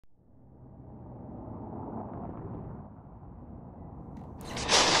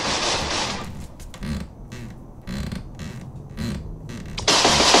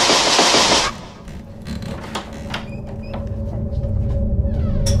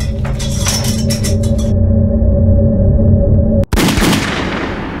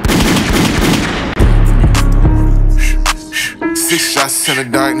ghosts in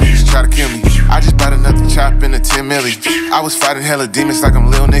the dark, niggas try to kill me. I just bought another chop in the 10 milli. I was fighting hella demons like I'm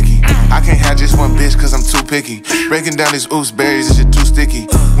Lil Nicky. I can't have just one bitch cause I'm too picky. Breaking down these oops berries, this shit too sticky.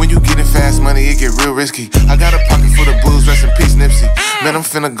 When you getting fast money, it get real risky. I got a pocket full of blues, rest in peace Nipsey. Man, I'm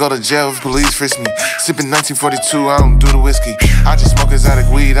finna go to jail if police frisk me. Sipping 1942, I don't do the whiskey. I just smoke exotic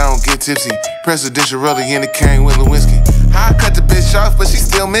weed, I don't get tipsy. Presidential rollie in the cane with Lewinsky. I cut the bitch off, but she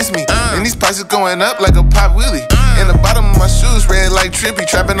still miss me. And these prices going up like a pop wheelie. And the bottom of my shoes red like Trippy.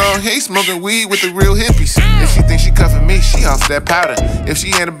 Trapping on hate, smoking weed with the real hippies. If she thinks she cuffing me, she off that powder. If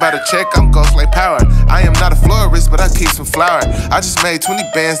she ain't about a check, I'm ghost like power. I am not a florist, but I keep some flour. I just made 20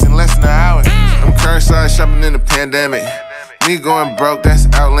 bands in less than an hour. I'm current size shopping in the pandemic. Me going broke, that's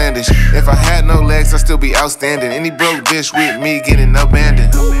outlandish. If I had no legs, I'd still be outstanding. Any broke bitch with me getting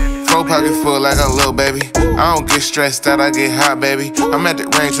abandoned. Full pocket full like a little baby. I don't get stressed out, I get hot, baby. I'm at the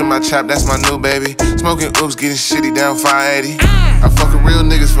range with my chop, that's my new baby. Smoking oops, getting shitty down 580. I fuck with real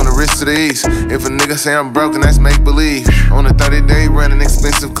niggas from the wrist to the east. If a nigga say I'm broken, that's make believe. On a 30-day running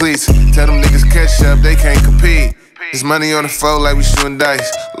expensive cleats. Tell them niggas catch up, they can't compete. There's money on the floor like we shooting dice.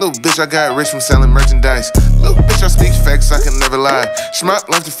 Little bitch, I got rich from selling merchandise. Little bitch, I speak facts, I can never lie. Schmuck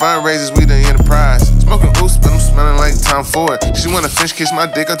left to fundraisers, we the enterprise. Smoking oops, but I'm smelling like Tom Ford. She wanna French kiss my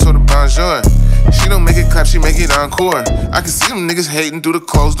dick, I told her bonjour. She don't make it clap, she make it encore. I can see them niggas hating through the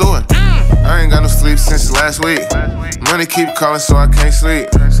closed door. I ain't got no sleep since last week. Money keep calling, so I can't sleep.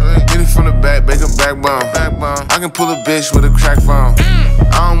 Get it from the back, bake a backbone. I can pull a bitch with a crack phone.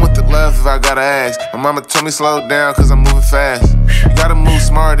 I don't want the love if I gotta ask. My mama told me slow down cause I'm moving fast. You gotta move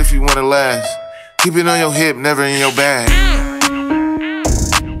smart if you wanna last. Keep it on your hip, never in your bag.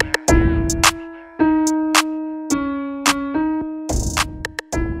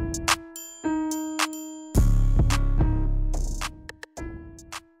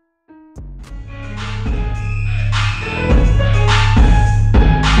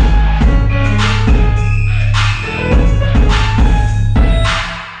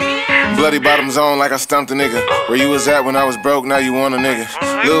 Bloody bottoms on like I stumped a nigga. Where you was at when I was broke, now you want a nigga.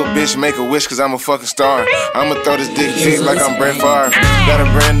 Little bitch, make a wish cause I'm a fucking star. I'ma throw this dick deep like I'm Brett Favre. Got a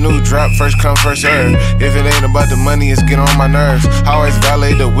brand new drop, first come, first serve. If it ain't about the money, it's getting on my nerves. I always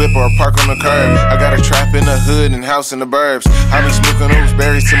valet the whip or park on the curb. I got a trap in the hood and house in the burbs. I be smoking those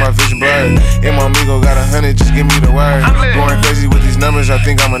berries till my vision blurred. And my amigo got 100, just give me the word. Going crazy with these numbers, I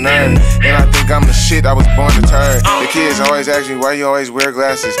think I'm a nerd. And I think I'm the shit, I was born a turd. The kids always ask me, why you always wear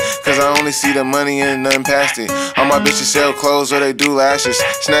glasses? Cause I only see the money and nothing past it. All my bitches sell clothes or they do lashes.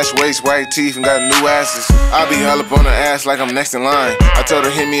 Snatch waist, white teeth, and got new asses. I be all up on her ass like I'm next in line. I told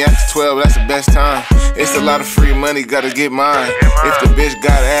her hit me after 12, that's the best time. It's a lot of free money, gotta get mine. If the bitch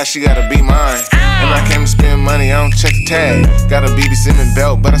got ass, she gotta be mine. And I came to spend money, I don't check the tag. Got a BB Simmons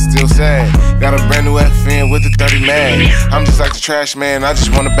belt, but I still sad. Got a brand new FN with the 30 mag. I'm just like the trash man, I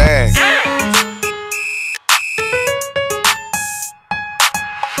just want a bag.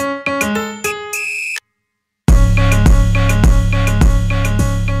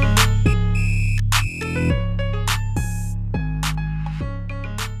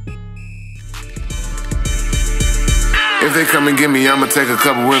 If they come and get me, I'ma take a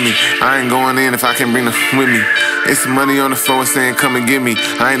couple with me. I ain't going in if I can't bring them with me. It's the money on the phone saying come and get me.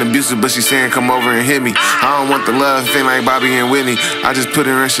 I ain't abusive, but she saying come over and hit me. I don't want the love, feel like Bobby and Whitney. I just put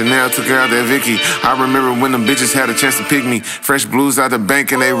her in Chanel, took her out that Vicky. I remember when them bitches had a chance to pick me. Fresh blues out the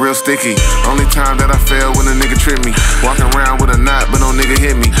bank and they real sticky. Only time that I fail when a nigga trip me. Walking around with a knot, but no nigga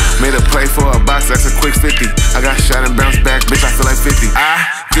hit me. Made a play for a box, that's a quick 50. I got shot and bounced back, bitch, I feel like 50. I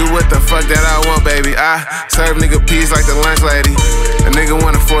do what the fuck that I want, baby. I serve nigga peas like the lunch lady. A nigga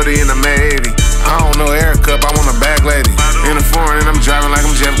want a 40 and a May 80. I don't know air cup, I want a bag lady. In a foreign and I'm driving like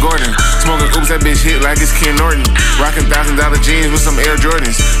I'm Jeff Gordon. Smoking oops, that bitch hit like it's Ken Norton. Rocking $1,000 jeans with some Air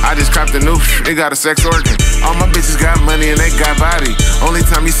Jordans. I just copped a new, it got a sex organ. All my bitches got money and they got body. Only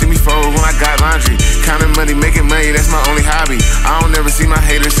time you see me fold when I got laundry. Counting money, making money, that's my only hobby. I don't ever see my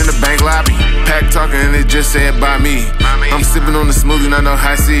haters in the bank lobby. Pack talking and it just said by me. I'm sipping on the smoothie, not no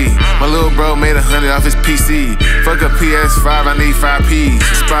high C. My little bro made 100 off his PC. Fuck a PS5, I need 5 P's.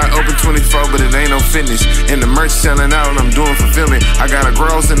 Spot open 24, but it ain't no fitness. And the merch selling out and I'm doing fulfillment. I got a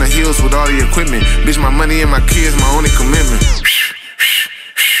girls in the heels with all the equipment. Bitch, my money and my kids, my only commitment.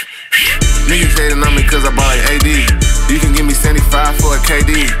 Niggas hating on me cause I bought like AD. You can give me 75 for a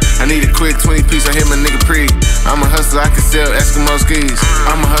KD. I need a quick 20 piece, I hit my nigga pre. I'm a hustler, I can sell Eskimo skis.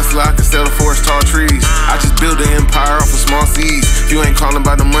 I'm a hustler, I can sell the forest tall trees. I just build an empire off of small seeds. If you ain't calling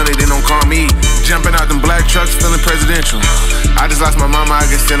about the money, then don't call me. Jumping out them black trucks, feeling presidential. I just lost my mama, I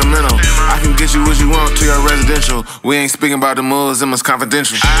get sentimental. I can get you what you want to your residential. We ain't speaking about the moves, them is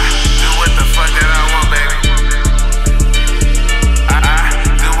confidential. I do what the fuck that I want, baby. I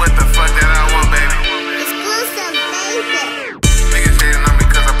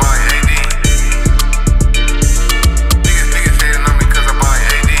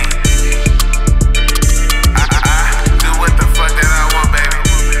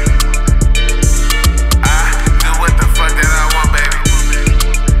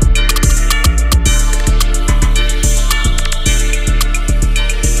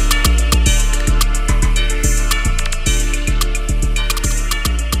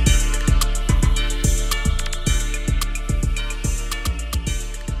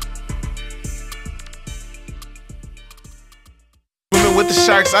with the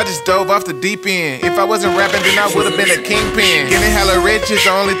sharks, I just dove off the deep end. If I wasn't rapping, then I would've been a kingpin. Getting hella rich is the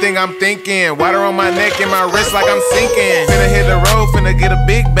only thing I'm thinking. Water on my neck and my wrist like I'm sinking. Finna hit the road, finna get a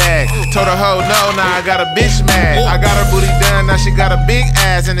big bag. Told her hoe no, nah, I got a bitch mad. I got her booty done, now she got a big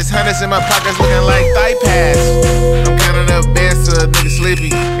ass. And it's hundreds in my pockets looking like thigh pads. I'm counting up bands till a nigga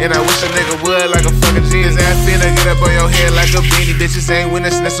sleepy. And I wish a nigga would like a fucking G. His ass finna get up on your head like a beanie. Bitches ain't winning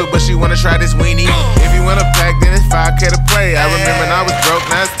snitzel, but she wanna try this weenie. If you wanna pack, then it's 5K to play. I remember when I was broke,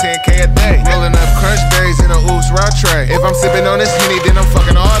 now it's 10K a day. Rolling up crunch berries in a oops raw tray. If I'm sipping on this Henny, then I'm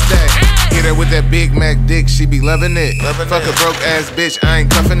fucking all day. Hit her with that Big Mac dick, she be loving it. Fuck a broke ass bitch, I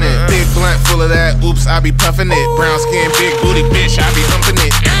ain't cuffing it. Big blunt full of that, oops, I be puffing it. Brown skin, big booty bitch, I be humping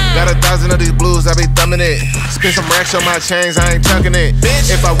it. Got 1,000 of these blues, I be thumbing it. Spend some racks on my chains, I ain't tucking it.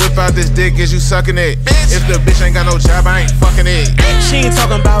 If I whip out this dick, is you sucking it? If the bitch ain't got no job, I ain't fucking it. She ain't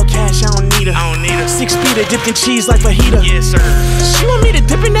talking about cash, I don't need her. 6-feet dipped in cheese like fajita. Yes, sir. She want me to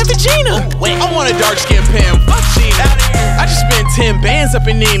dip in that vagina. Wait, I want a dark skin Pam. Fuck Gina. I just spent 10 bands up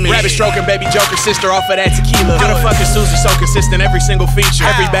in Neiman. Rabbit stroking baby Joker sister off of that tequila. How the fuck is Susie so consistent every single feature?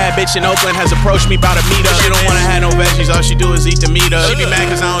 Every bad bitch in Oakland has approached me about a meetup. She don't wanna have no veggies, all she do is eat the meat up. She be mad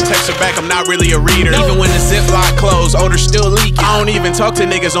cause I don't text her back, I'm not really a reader. Even when the Ziploc closed, odor still leaking. I don't even talk to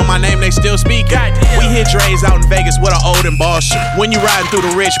niggas on my name, they still speaking. We hit Dre's out in Vegas with an old and boss shit. When you riding through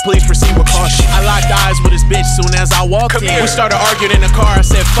the rich, please proceed with caution. I locked eyes with this bitch soon as I walked in. We started arguing in the car, I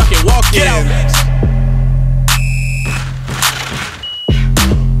said fuck it, walk in. Get out, bitch.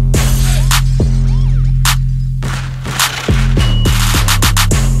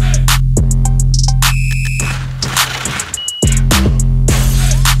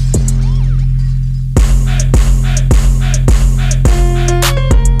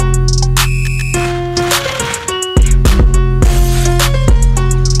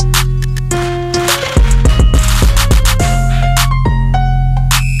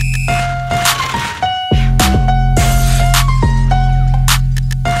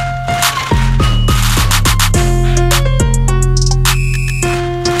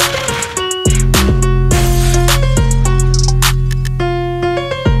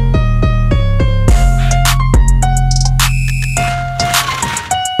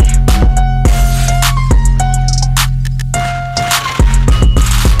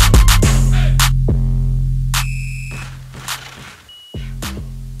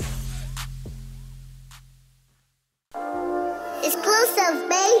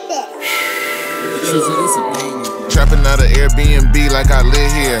 Trapping out of AirBNB like I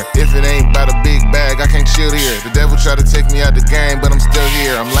live here. If it ain't about a big bag, I can't chill here. The devil try to take me out the game, but I'm still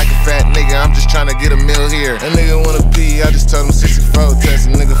here. I'm like a fat nigga, I'm just trying to get a meal here. A nigga wanna pee, I just told him 64. Text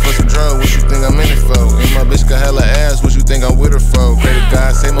a nigga for some drugs, what you think I'm in it for? And my bitch got hella ass, what you think I'm with her for? Pray to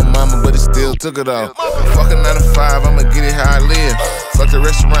God, say my mama, but it still took it off. Fucking 9 to 5, I'ma get it how I live. Fuck the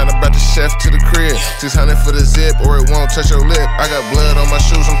restaurant, I brought the chef to the crib. 600 for the zip, or it won't touch your lip. I got blood on my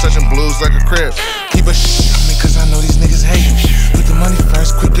shoes, I'm touching blues like a crib. Keep a shh on me, cause I know these niggas hating. Put the money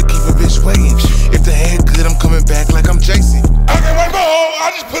first, quick to keep a bitch waiting. If the head good, I'm coming back like I'm Jason. I can work home, I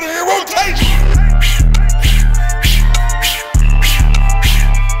just put it in rotation.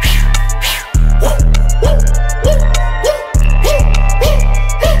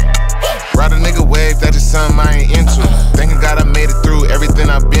 Ride a nigga wave, that's just something I ain't into. Thanking God I made it through everything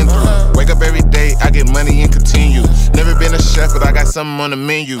I've been through. Wake up every day, I get money and continue. Never been a chef, but I got something on the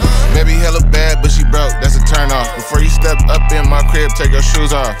menu. Maybe hella bad, but she broke, that's a turn off. Before you step up in my crib, take your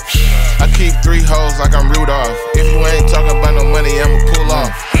shoes off. I keep 3 hoes like I'm Rudolph. If you ain't talking about no money, I'ma pull off.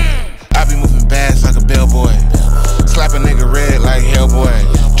 I be moving bass like a bellboy. Slap a nigga red like Hellboy.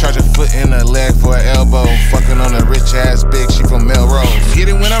 Charge a foot in a leg for an elbow. Fucking on a rich ass bitch, she from Melrose. Get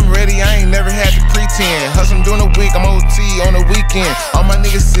it when I'm ready, I ain't never had to pretend. Hustling during the week, I'm OT on the weekend. All my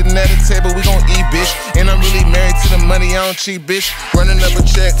niggas sitting at the table, we gon' eat, bitch. And I'm really married to the money, I don't cheat, bitch. Running up a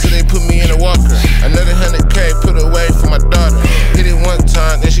check till they put me in a walker. Another 100K put away for my daughter. Hit it one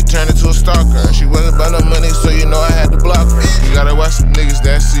time, then she turned into a stalker. She wasn't about no money, so you know I had to block her. You gotta watch the niggas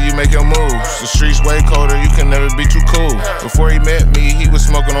that see you make your moves. The streets way colder, you can never be too cool. Before he met me, he was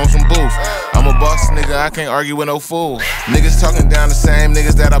smoking on some booth. I'm a boss nigga, I can't argue with no fool. Niggas talking down the same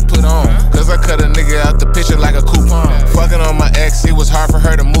niggas that I put on. Cause I cut a nigga out the picture like a coupon. Fucking on my ex, it was hard for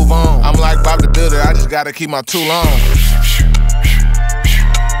her to move on. I'm like Bob the Builder, I just gotta keep my tool on.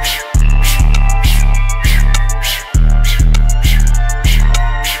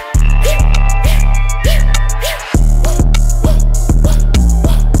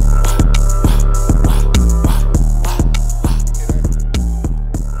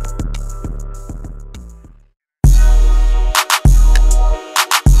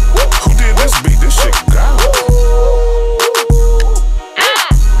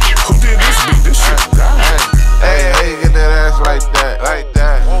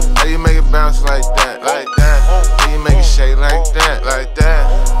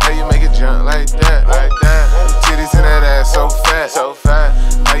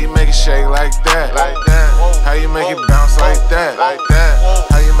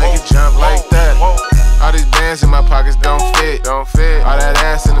 that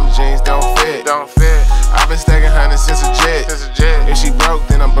ass and them jeans don't fit. I've been stacking hundreds since a jet. If she broke,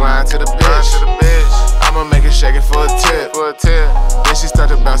 then I'm blind to the bitch. I'ma make her shake it for a tip. Then she start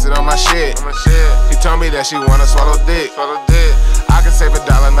to bounce it on my shit. She told me that she wanna swallow dick. I can save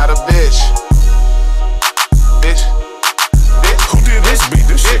 $1, not a bitch. Bitch. Who did this beat?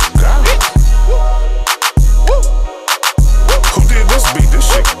 This shit got it. Who did this beat? This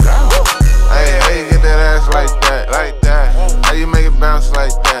shit got it. Hey, how you get that ass like that? How you make it bounce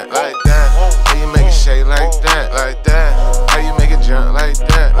like that? How you make it shake like that? How you make it jump like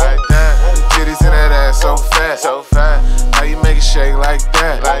that? The titties in that ass so fat. How you make it shake like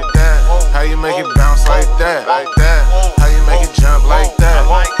that? How you make it bounce like that? How you make it jump like that?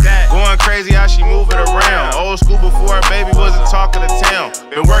 Going crazy how she move it around. Old school before her baby wasn't talk of the town.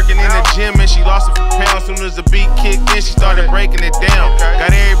 Been working in the gym and she lost a few pounds. Soon as the beat kicked in, she started breaking it down.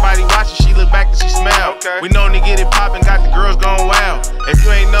 Got everybody watching, she look back and she smile. We known to get it poppin', got the girls going wild. If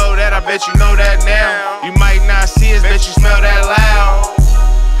you ain't know that, I bet you know that now. You might not see us, bet you smell that loud.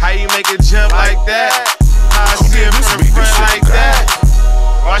 How you make it jump like that? How I see it from the front like that?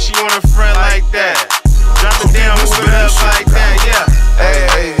 Why she on the front like that? Drop it down, move it up like that, yeah. Hey,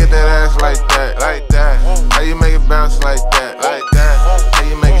 how you get that ass like that? How you make it bounce like that? How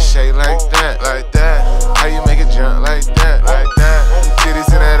you make it shake like that? How you make it jump like that? The titties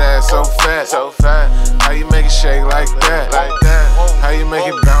in that ass so fat. How you make it shake like that? How you make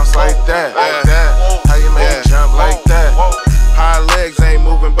it bounce like that? How you make it jump like that? Her legs ain't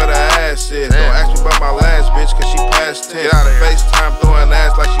moving, but her ass is. Don't ask me about my last bitch, cause she past 10. Get out of FaceTime throwing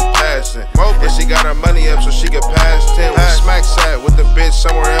ass like she passing. And she got her money up so she can pass 10. When smack sat with the bitch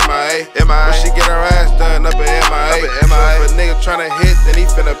somewhere MIA. When she get her ass done up at MIA. So if a nigga tryna hit, then he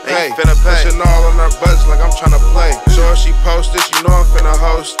finna pay. Pushing all on her butts like I'm tryna play. So if she post this, you know I'm finna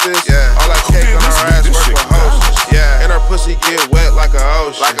host this. All that cake on her ass work for hostess. And her pussy get wet like a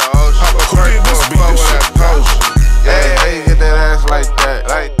ocean. Pop a perk for a flow with that potion. Hey, how you get that ass like that?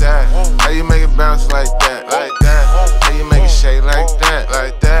 How you make it bounce like that? How you make it shake like that?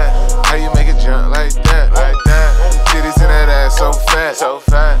 How you make it jump like that? The titties in that ass so fat.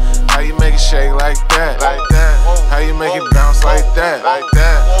 How you make it shake like that? How you make it bounce like that?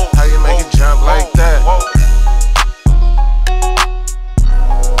 How you make it jump like that?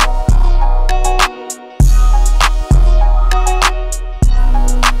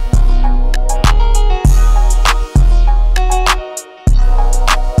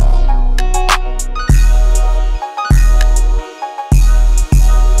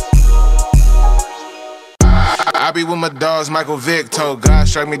 I be with my dogs, Michael Vick. Told God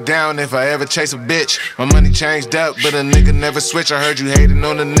strike me down if I ever chase a bitch. My money changed up, but a nigga never switch. I heard you hating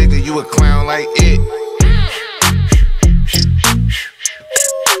on a nigga, you a clown like it.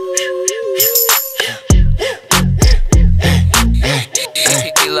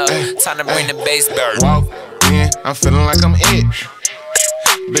 Time to bring the bass back. Walk in, I'm feeling like I'm it.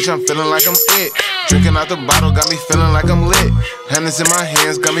 Bitch, I'm feeling like I'm it. Drinking out the bottle, got me feeling like I'm lit. Hands in my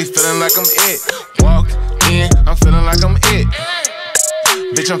hands, got me feeling like I'm it. Walk in, I'm feeling like I'm it.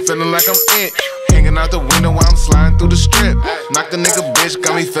 Bitch, I'm feeling like I'm it. Hanging out the window while I'm sliding through the strip. Knock the nigga, bitch,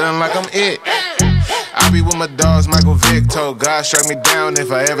 got me feeling like I'm it. I be with my dogs, Michael Vick. Told God strike me down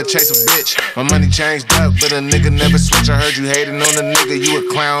if I ever chase a bitch. My money changed up, but a nigga never switch. I heard you hating on a nigga, you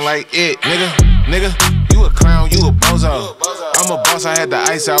a clown like it. Nigga, you a clown, you a bozo. I'm a boss, I had to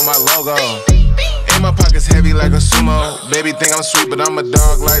ice out my logo. And my pockets heavy like a sumo. Baby think I'm sweet, but I'm a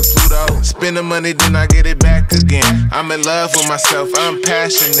dog like Pluto. Spend the money, then I get it back again. I'm in love with myself, I'm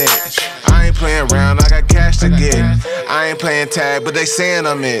passionate. I ain't playing around, I got cash to get. I ain't playing tag, but they saying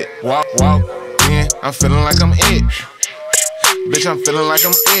I'm it. Walk in, I'm feeling like I'm it. Bitch, I'm feeling like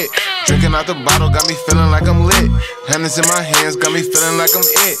I'm it. Drinking out the bottle, got me feeling like I'm lit. Hands in my hands, got me feeling like I'm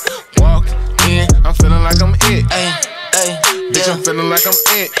it. Walk in, I'm feeling like I'm it. Bitch, I'm feeling like I'm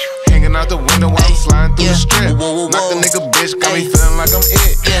it. Hanging out the window while I'm sliding through the strip. Knock the nigga, bitch, got me feeling like I'm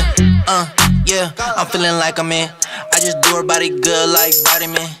it. I'm feeling like I'm in. I just do her body good like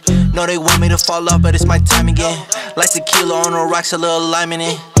vitamin. Know they want me to fall off, but it's my time again. Like tequila on the rocks, a little lime in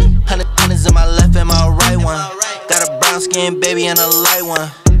it. Hundreds in my left and my right one. Got a brown skin baby and a light one.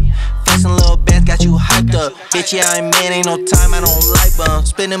 Flexing little bands got you hyped up. Bitch, yeah, I'm man, ain't no time, I don't like bums.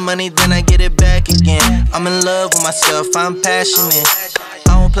 Spending money, then I get it back again. I'm in love with myself, I'm passionate.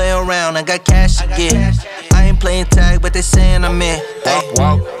 I don't play around, I got cash to get. I ain't playing tag, but they saying I'm it.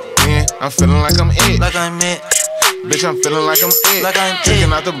 Walk in, I'm feeling like I'm it. Like I'm it. Bitch, I'm feeling like I'm it. Like I'm it.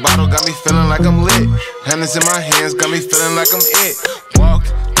 Drinking out the bottle, got me feeling like I'm lit. Hands in my hands, got me feeling like I'm it. Walk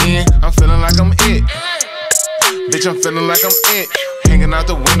in, I'm feeling like I'm it. Bitch, I'm feeling like I'm it. Hanging out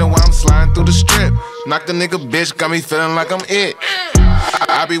the window while I'm sliding through the strip. Knock the nigga, bitch, got me feeling like I'm it.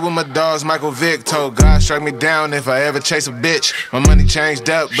 I be with my dogs, Michael Vick. Told God strike me down if I ever chase a bitch. My money changed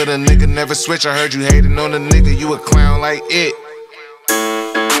up, but a nigga never switch. I heard you hating on a nigga, you a clown like it.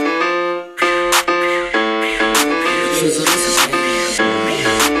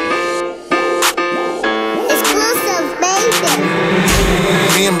 Exclusive, baby.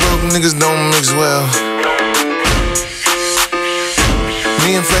 Me and broke niggas don't mix well.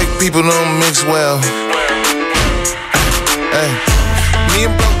 Me and fake people don't mix well. Hey. Me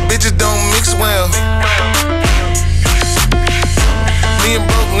and broke bitches don't mix well. Me and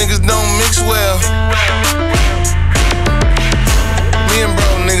broke niggas don't mix well. Me and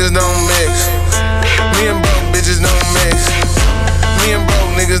broke niggas don't mix. Me and broke bitches don't mix. Me and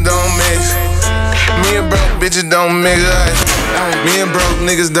broke niggas don't mix. Me and broke bitches don't mix. Me and broke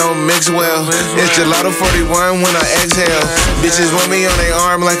niggas don't mix well. It's gelato 41 when I exhale. Bitches want me on their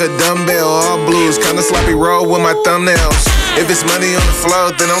arm like a dumbbell. All blues, kinda sloppy roll with my thumbnails. If it's money on the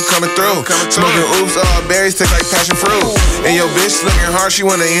floor, then I'm coming through. Smoking oops, all berries taste like passion fruit. And your bitch looking hard, she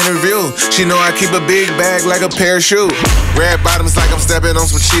wanna interview. She know I keep a big bag like a parachute. Red bottoms like I'm stepping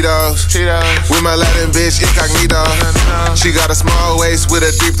on some Cheetos. With my Latin bitch incognito. She got a small waist with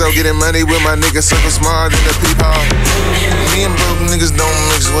a deep throat. Getting money with my niggas circle smaller than the peephole. Me and broke niggas don't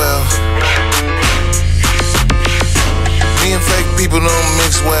mix well. Me and fake people don't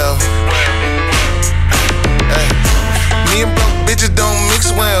mix well. Hey. Me and broke bitches don't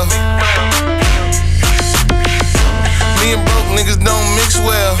mix well. Me and broke niggas don't mix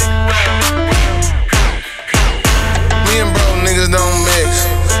well. Me and broke niggas don't mix.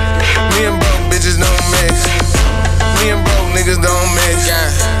 Me and broke bitches don't mix. Me and broke niggas don't mix.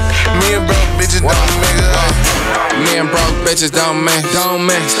 Me and broke bitches don't mix. Me and broke bitches don't mix.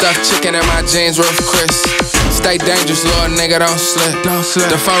 Stuffed chicken in my jeans, roof crisp. Stay dangerous, little nigga, don't slip.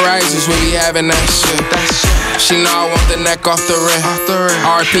 The fundraisers, we be having that shit. She know I want the neck off the rip.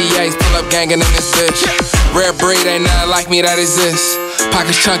 RPAs, pull up gangin' in this bitch. Rare breed, ain't nothing like me that exists.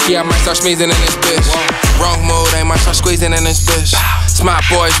 Pockets chunky, I might start squeezing in this bitch. Wrong mood, ain't might start squeezing in this bitch. Smart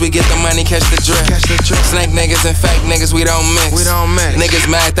boys, we get the money, catch the drip. Snake niggas and fake niggas, we don't mix. Niggas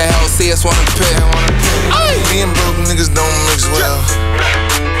mad, they hoe see us wanna pick. Me and broke niggas don't mix well.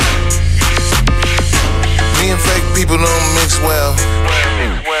 Me and fake people don't mix well.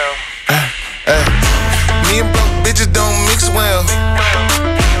 Me and broke bitches don't mix well.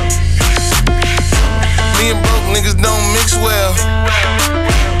 Me and broke niggas don't mix well.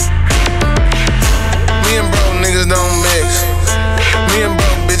 Me and broke niggas don't mix. Me and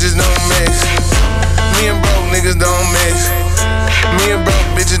broke bitches don't mix. Me and broke niggas don't mix. Me and broke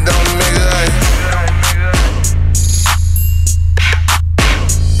bitches don't mix.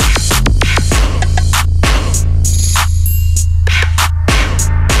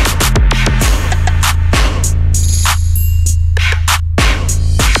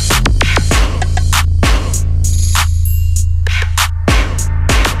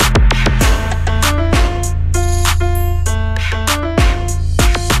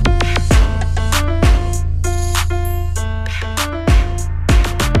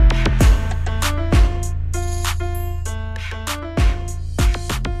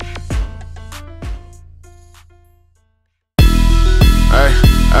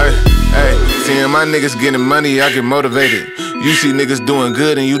 Seeing my niggas getting money, I get motivated. You see niggas doing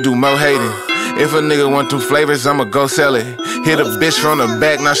good and you do more hating. If a nigga want 2 flavors, I'ma go sell it. Hit a bitch from the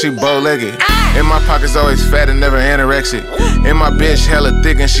back, now she bow-legged. And my pockets always fat and never anorexic. And my bitch hella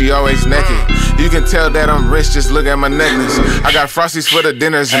thick and she always naked. You can tell that I'm rich, just look at my necklace. I got Frosties for the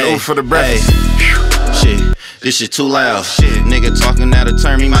dinners and oof for the breakfast. Shit, this shit too loud. Nigga talking out of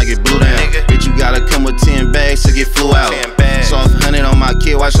turn, he might get blew down. Bitch, you gotta come with 10 bags to get flew out. Soft 100 on my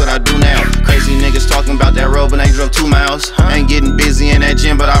kid, watch what I do now. Crazy niggas talking about that road, but they drove 2 miles. Ain't getting busy in that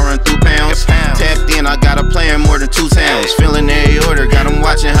gym, but I run through pounds. Tapped in, I got a play in more than 2 towns. Feeling every order, got them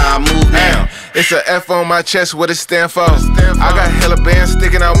watching how I move now. It's a F on my chest, what it stand for? I got hella bands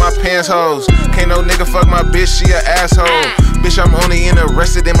sticking out my pants holes. Can't no nigga fuck my bitch, she a asshole. Bitch, I'm only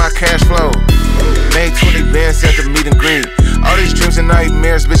interested in my cash flow. Made 20 bands at the meet and greet. All these dreams and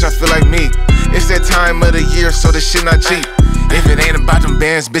nightmares, bitch, I feel like me. It's that time of the year, so this shit not cheap. If it ain't about them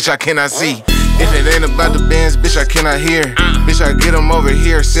bands, bitch, I cannot see. If it ain't about the bands, bitch, I cannot hear. Bitch, I get them over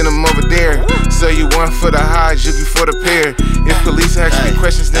here, send them over there. So you one for the high, Juki for the pair. If police ask me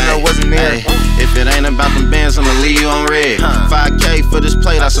questions, then I wasn't there. If it ain't about them bands, I'ma leave you on red. 5K for this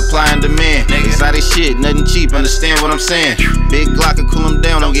plate, I supply and demand. Niggas out of shit, nothing cheap, understand what I'm saying. Big Glock and cool them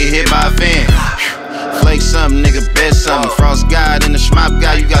down, don't get hit by a fan. Flake something, nigga, best something. Frost God and the schmop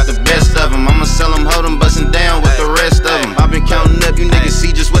guy, you got the best of them. I'ma sell them, hold them, bustin' down with the rest of them. I been counting up, you niggas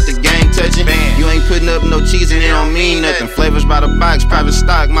see just what the gang touching. You ain't ain't putting up no cheese and it don't mean nothing. Flavors by the box, private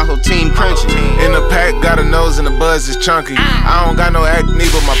stock, my whole team crunchy. In the pack, got a nose and the buzz is chunky. I don't got no acne,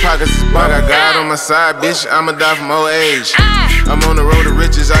 but my pockets is bug. I got God on my side, bitch, I'ma die from old age. I'm on the road to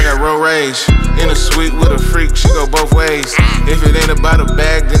riches, I got road rage. In a suite with a freak, she go both ways. If it ain't about a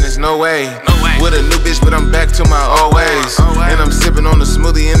bag, then there's no way. With a new bitch, but I'm back to my old ways. And I'm sipping on the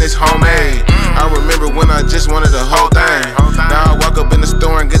smoothie and it's homemade. I remember when I just wanted the whole thing. Now I walk up in the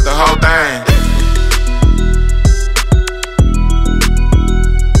store and get the whole thing.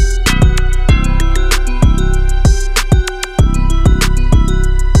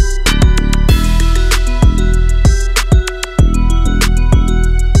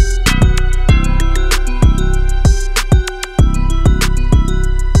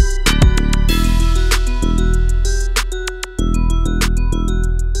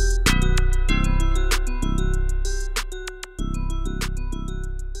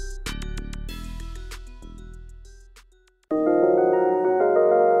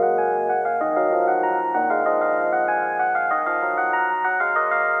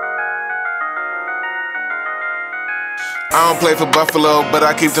 I don't play for Buffalo, but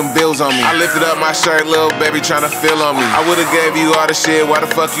I keep them bills on me. I lifted up my shirt, little baby tryna feel on me. I would've gave you all the shit, why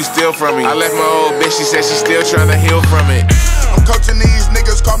the fuck you steal from me? I left my old bitch, she said she still tryna heal from it. I'm coaching these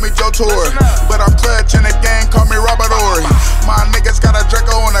niggas, call me Joe Tour. But I'm clutch in the game, call me Robert Ory. My niggas got a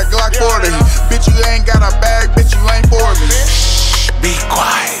Draco and a Glock 40. Bitch, you ain't got a bag, bitch, you ain't for me. Shh, be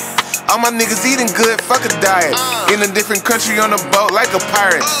quiet. All my niggas eating good, fuck a diet. In a different country on a boat like a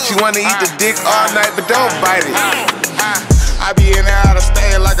pirate. She wanna eat the dick all night, but don't bite it. I be in and out of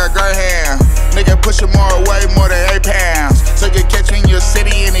state like a greyhound. Nigga pushing more away, more than 8 pounds. So you catch me in your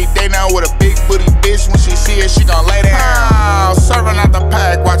city any day now with a big booty bitch. When she see it, she gon' lay down. Serving out the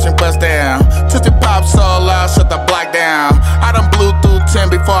pack, watching bust down. Tootsie Pop so loud, shut the block down. I done blew through 10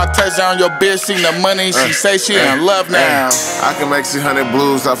 before I touch on your bitch. Seen the money, she say she in love now. I can make 600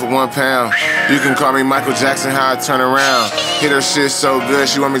 blues off of 1 pound. You can call me Michael Jackson, how I turn around. Hit her shit so good,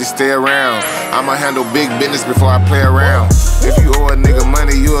 she want me to stay around. I'ma handle big business before I play around. If you owe a nigga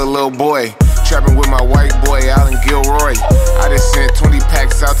money, you a little boy. Trapping with my white boy out in Gilroy. I just sent 20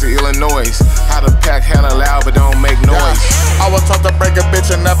 packs out to Illinois. How the pack hella loud but don't make noise. I was taught to break a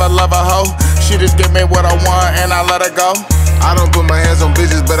bitch and never love a hoe. She just give me what I want and I let her go. I don't put my hands on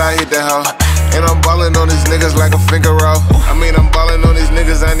bitches, but I hit that hoe. And I'm ballin' on these niggas like a finger roll. I mean, I'm ballin' on these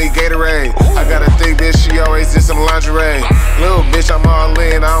niggas, I need Gatorade. I got a thick bitch, she always in some lingerie. Little bitch, I'm all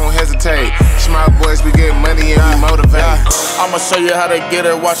in, I don't hesitate. Smart boys, we get money and we motivate. I'ma show you how to get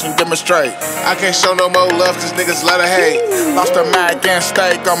it, watch and demonstrate. I can't show no more love, cause niggas love to hate. Lost a Mac and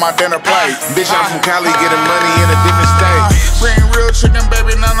steak on my dinner plate. Bitch, I'm from Cali, getting money in a different state. Bring real chicken,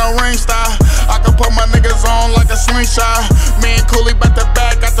 baby, not no ring style. I can put my niggas on like a slingshot. Me and Kool back to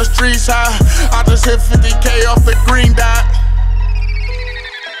back, got the streets high. I just hit 50K off the green dot.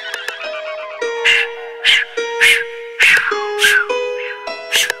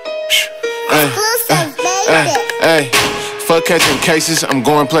 Hey, fuck catching cases, I'm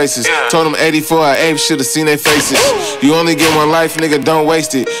going places. Told them 84, I aim, should've seen their faces. You only get one life, nigga, don't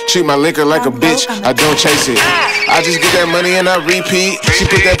waste it. Treat my liquor like a bitch, I don't chase it. I just get that money and I repeat. She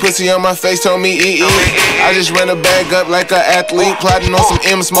put that pussy on my face, told me eat. I just ran a bag up like an athlete. Plotting on some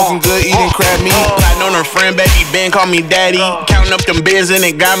M, smoking good, eating crab meat. Plotting on her friend, baby Ben, call me daddy. Counting up them bins and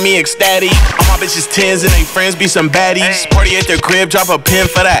it got me ecstatic. All my bitches 10s and they friends be some baddies. Party at their crib, drop a pin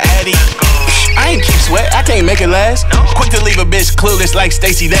for the addy. I ain't keep sweat, I can't make it last. Quick to leave a bitch clueless like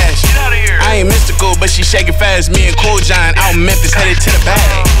Stacey Dash. I ain't mystical, but she shaking fast. Me and Kool John out in Memphis, headed to the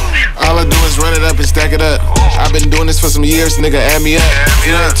bag. All I do is run it up and stack it up. I've been doing this for some years, nigga, add me up.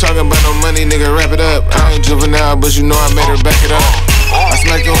 You ain't talking about no money, nigga, wrap it up. I ain't juvenile, but you know I made her back it up. I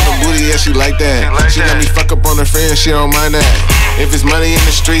smacked her on the booty, yeah, she like that. She let me fuck up on her friend, she don't mind that. If it's money in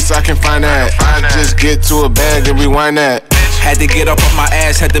the streets, I can find that. I just get to a bag and rewind that. Had to get up off my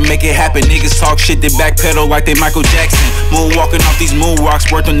ass, had to make it happen. Niggas talk shit, they backpedal like they Michael Jackson. Moonwalking off these moonwalks,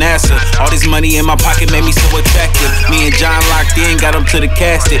 worth on NASA. All this money in my pocket made me so attractive. Me and John locked in, got him to the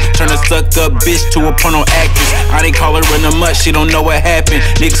casket. Turn a stuck up bitch to a porno actress. I didn't call her in a much, she don't know what happened.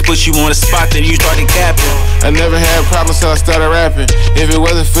 Niggas put you on the spot, then you started capping. I never had problems till I started rapping. If it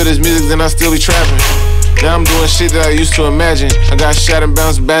wasn't for this music, then I'd still be trapping. Now I'm doing shit that I used to imagine. I got shot and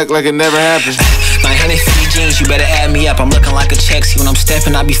bounced back like it never happened. 950 jeans, you better add me up. I'm looking like a check, see when I'm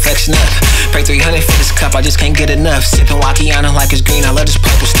stepping, I be flexing up. Pay 300 for this cup, I just can't get enough. Sipping Wakiana like it's green, I love this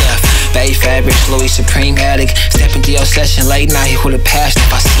purple stuff. Bay fabric, Louis Supreme addict. Step into your session late night with a passion.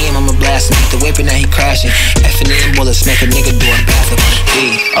 If I see him, I'ma blast him. Beat the whip and now he crashing. Effing in bullets make a nigga do a bathroom.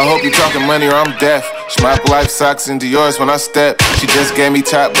 I hope you talking money or I'm deaf. Schmop life socks into yours when I step. She just gave me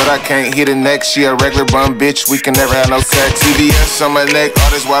top, but I can't hit her neck. She a regular bum bitch, we can never have no sex. CBS on my neck,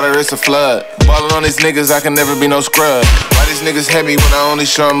 all this water, it's a flood. Ballin' on these niggas, I can never be no scrub. Why these niggas hate me when I only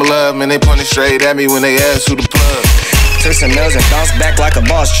show them love? Man, they pointing straight at me when they ask who the plug. Took some meals and bounced back like a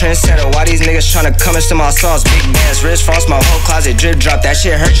boss. Trendsetter, why these niggas tryna come into my sauce? Big bands, wrist frost, my whole closet drip drop. That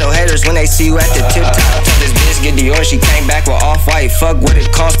shit hurt your haters when they see you at the tip top. Tell this bitch get Dior, she came back with off-white. Fuck what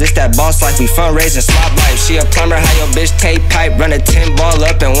it cost, this that boss life. We fundraising, swap life. She a plumber, how your bitch tape pipe. Run a 10 ball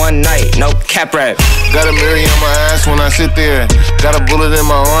up in one night, no cap rap. Got a mirror on my ass when I sit there. Got a bullet in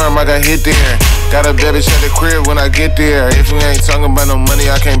my arm, I got hit there. Got a bad bitch at the crib when I get there. If we ain't talking about no money,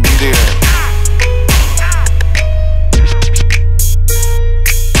 I can't be there.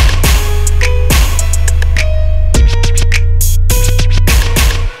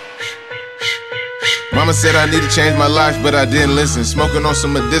 Mama said I need to change my life, but I didn't listen. Smoking on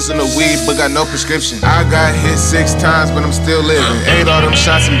some medicinal weed, but got no prescription. I got hit 6 times, but I'm still living. Ate all them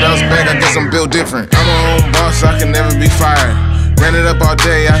shots and bounced back, I guess I'm built different. I'm my own boss, I can never be fired. Ran it up all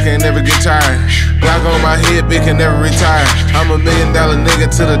day, I can never get tired. Block on my head, bitch can never retire. I'm $1 million nigga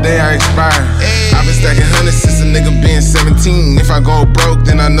till the day I expire. I've been stacking hundreds since a nigga been 17. If I go broke,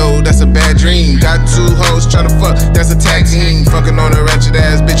 then I know that's a bad dream. Got 2 hoes tryna fuck, that's a tag team. Fucking on a ratchet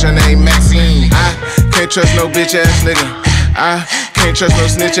ass bitch, her name Maxine. I can't trust no bitch ass nigga. I can't trust no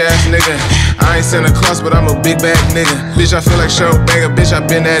snitch ass nigga. I ain't Santa Claus, but I'm a big bag nigga. Bitch, I feel like show Banga, bitch, I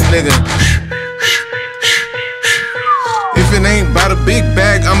been that nigga. If it ain't about a big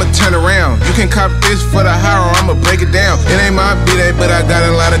bag, I'ma turn around. You can cop this for the high or I'ma break it down. It ain't my B-Day, but I got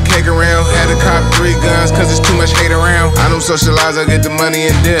a lot of cake around. Had to cop 3 guns, cause it's too much hate around. I don't socialize, I get the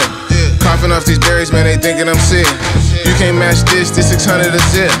money and dip. Coughing off these berries, man, they thinking I'm sick. You can't match this 600 a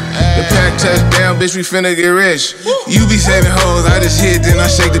zip. The pack touchdown, bitch, we finna get rich. You be saving hoes, I just hit, then I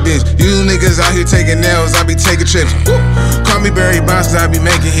shake the bitch. You niggas out here taking nails, I be taking trips. Call me Barry Bonds, cause I be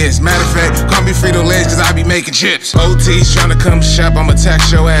making hits. Matter of fact, call me Frito Legs, cause I be making chips. OT's tryna come shop, I'ma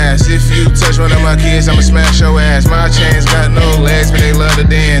tax your ass. If you touch one of my kids, I'ma smash your ass. My chains got no legs, but they love to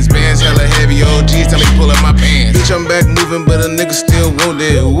dance. Bands hella heavy, OGs tell me pull up my pants. Bitch, I'm back moving, but a nigga still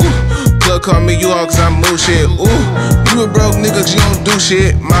wounded. Woo. Plug call me you all cause I move shit. Ooh, you a broke nigga cause you don't do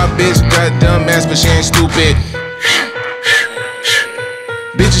shit. My bitch got dumb ass but she ain't stupid.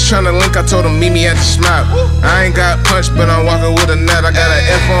 Bitches tryna link, I told them meet me at the Schmop. I ain't got punch but I'm walking with a nut. I got an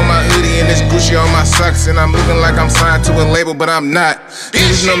F on my hoodie and this Gucci on my socks. And I'm moving like I'm signed to a label but I'm not.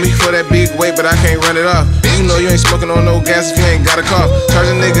 Niggas know me for that big weight but I can't run it off. You know you ain't smoking on no gas if you ain't got a cough. Charge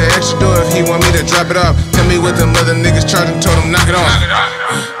a nigga extra door if he want me to drop it off. Tell me what them other niggas charging, told him knock it off.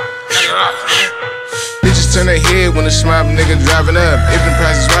 Bitches turn their head when the Schmop nigga driving up. If the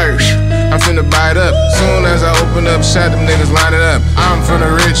price is right, I'm finna buy it up. Soon as I open up shop, them niggas line it up. I'm from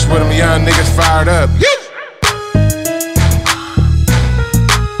the rich with them young niggas fired up.